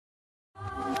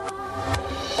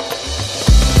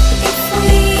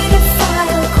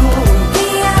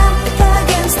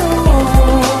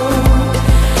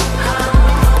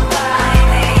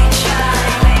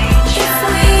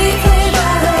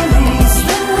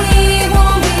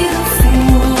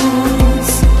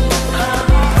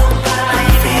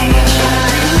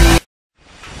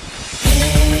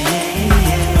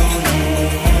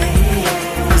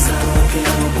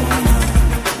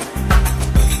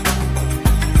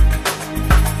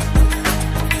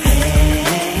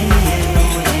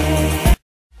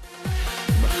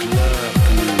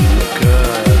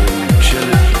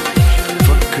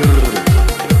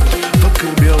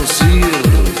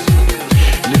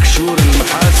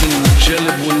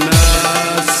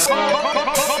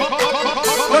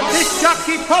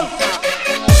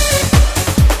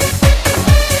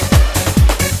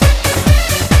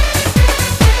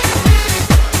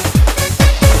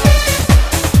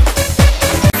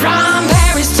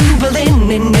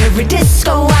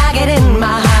disco, I get in,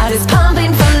 my heart is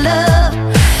pumping for love,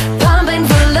 pumping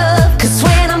for love. Cause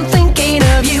when I'm thinking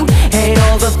of you and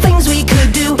all the things we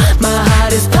could do, my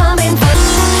heart is pumping for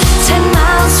 10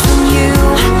 miles from you,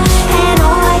 and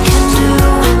all I can do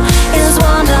is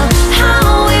wonder how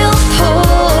we'll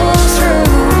pull through.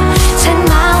 10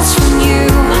 miles from you,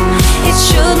 it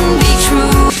shouldn't be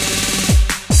true.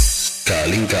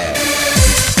 Kalinka.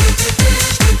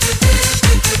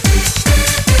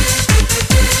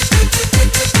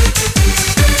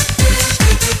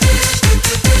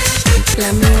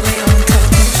 L'amour est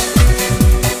important.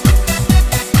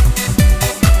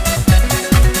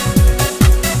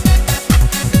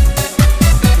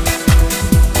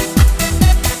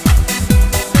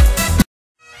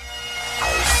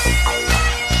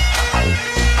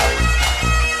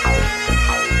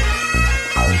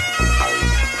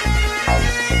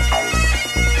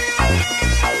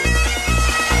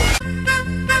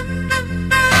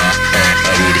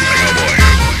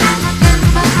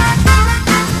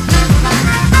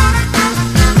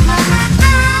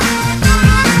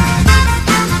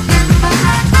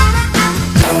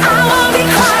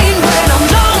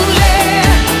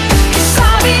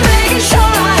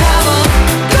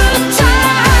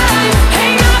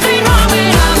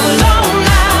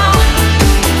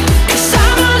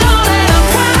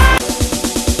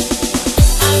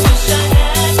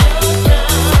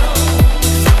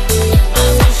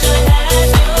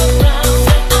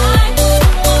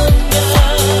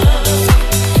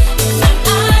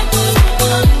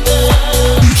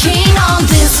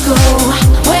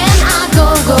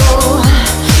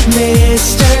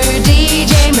 Mr.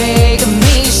 DJ,